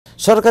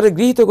সরকারের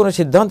গৃহীত কোনো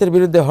সিদ্ধান্তের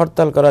বিরুদ্ধে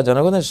হরতাল করা,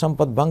 জনগণের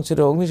সম্পদ ভাঙচুর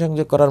ও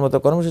অগ্নিসংযোগ করার মতো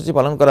কর্মসূচি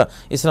পালন করা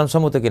ইসলাম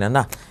সম্মত কিনা?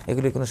 না,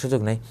 এগুলির কোনো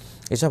সুযোগ নেই।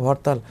 এসব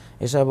হরতাল,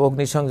 এসব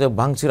অগ্নিসংযোগ,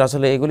 ভাঙচুর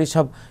আসলে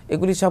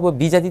এগুলি সব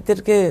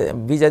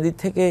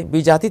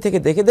বিজাতি থেকে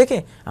দেখে দেখে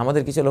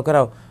আমাদের কিছু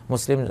লোকেরাও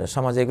মুসলিম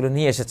সমাজে এগুলো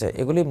নিয়ে এসেছে।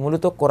 এগুলি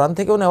মূলত কোরআন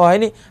থেকেও নেওয়া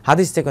হয়নি,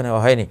 হাদিস থেকেও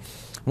নেওয়া হয়নি।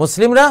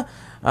 মুসলিমরা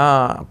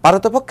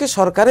পারতপক্ষে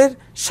সরকারের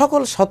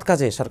সকল সৎ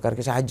কাজে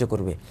সরকারকে সাহায্য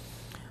করবে।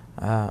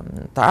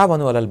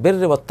 তাআওয়ানু আলাল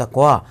বিররি ওয়াত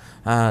তাকওয়া,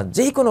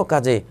 যেই কোনো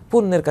কাজে,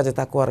 পুণ্যের কাজে,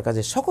 তাকওয়ার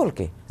কাজে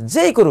সকলকে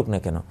যেই করুক না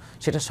কেন,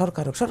 সেটা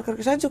সরকার হোক,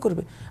 সরকারকে সাহায্য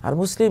করবে। আর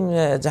মুসলিম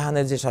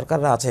জাহানের যে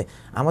সরকাররা আছে,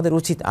 আমাদের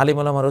উচিত, আলিম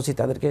ওলামার উচিত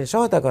তাদেরকে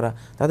সহায়তা করা,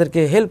 তাদেরকে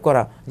হেল্প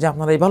করা, যে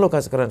আপনারা এই ভালো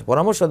কাজ করেন,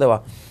 পরামর্শ দেওয়া,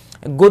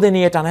 গদে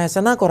নিয়ে টানা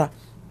হেঁচা না করা।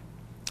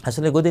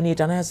 আসলে গদি নিয়ে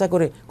টানা হেঁচা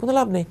করে কোনো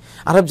লাভ নেই।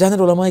 আরব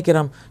জাহানের ওলামায়ে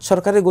কেরাম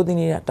সরকারের গদি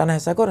নিয়ে টানা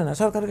হেঁচা করে না,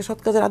 সরকারকে সৎ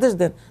কাজের আদেশ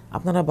দেন,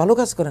 আপনারা ভালো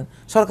কাজ করেন।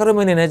 সরকারও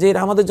মেনে নেয় যে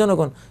এরা আমাদের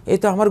জনগণ, এই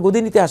তো আমার গদি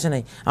নিতে আসে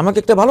নাই, আমাকে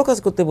একটা ভালো কাজ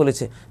করতে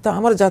বলেছে, তো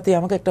আমার জাতি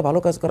আমাকে একটা ভালো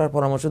কাজ করার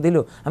পরামর্শ দিল,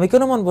 আমি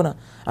কেন মানব না?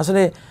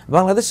 আসলে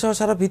বাংলাদেশ সহ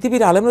সারা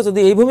পৃথিবীর আলেমরা যদি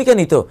এই ভূমিকা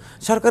নিত,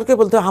 সরকারকে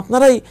বলতো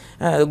আপনারাই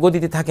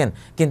গদিতে থাকেন,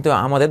 কিন্তু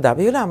আমাদের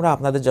দাবি হলে আমরা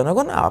আপনাদের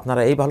জনগণ,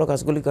 আপনারা এই ভালো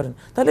কাজগুলি করেন,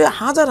 তাহলে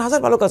হাজার হাজার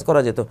ভালো কাজ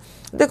করা যেত।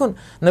 দেখুন,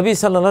 নবী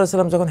সাল্লাল্লাহু আলাইহি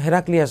সাল্লাম যখন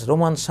হেরাক্লিয়াস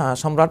রোমান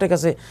সম্রাটের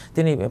কাছে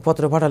তিনি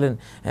পত্র পাঠালেন,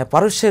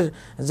 পারস্যের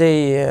যেই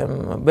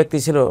ব্যক্তি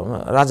ছিল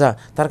রাজা,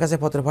 তার কাছে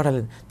পত্র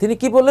পাঠালেন, তিনি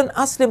কি বললেন?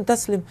 আসলিম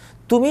তাসলিম,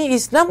 তুমি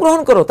ইসলাম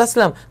গ্রহণ করো,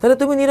 তাসলাম, তাহলে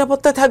তুমি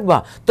নিরাপত্তায় থাকবা,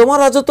 তোমার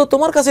রাজত্ব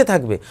তোমার কাছে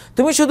থাকবে।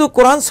 তুমি শুধু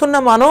কোরআন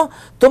সুন্নাহ মানো,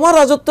 তোমার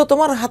রাজত্ব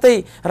তোমার হাতেই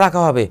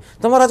রাখা হবে,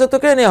 তোমার রাজত্ব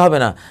কেড়ে নেওয়া হবে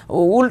না,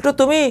 উল্টো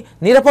তুমি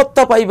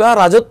নিরাপত্তা পাইবা,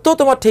 রাজত্ব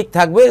তোমার ঠিক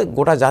থাকবে,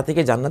 গোটা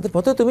জাতিকে জান্নাতের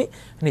পথে তুমি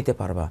নিতে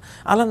পারবা।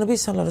 আল্লাহ নবী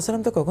সাল্লাল্লাহু আলাইহি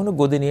সাল্লাম তো কখনো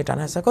গদি নিয়ে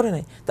টানা হেঁচা করে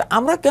নাই, তা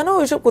আমরা কেন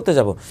এসব করতে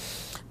যাব?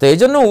 তো এই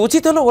জন্য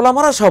উচিত হলো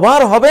ওলামারা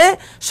সবার হবে,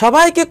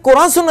 সবাইকে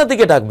কোরআন সুন্নাহর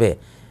দিকে ডাকবে।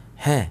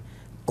 হ্যাঁ,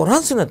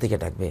 কোরআন সুন্নাহর দিকে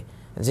ডাকবে,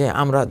 যে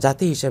আমরা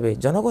জাতি হিসেবে,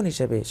 জনগণ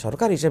হিসেবে,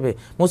 সরকার হিসেবে,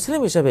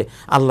 মুসলিম হিসেবে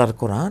আল্লাহর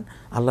কোরআন,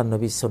 আল্লাহর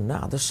নবীর সুন্নাহ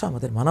আদর্শ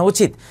আমাদের মানা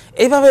উচিত।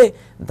 এইভাবে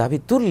দাবি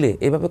তুললে,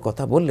 এইভাবে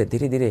কথা বললে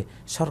ধীরে ধীরে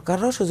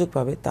সরকাররাও সুযোগ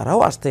পাবে, তারাও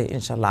আসতে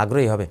ইনশাআল্লাহ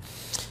আগ্রহী হবে।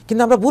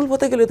 কিন্তু আমরা ভুল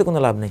পথে গেলে তো কোনো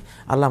লাভ নেই।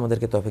 আল্লাহ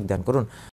আমাদেরকে তৌফিক দান করুন।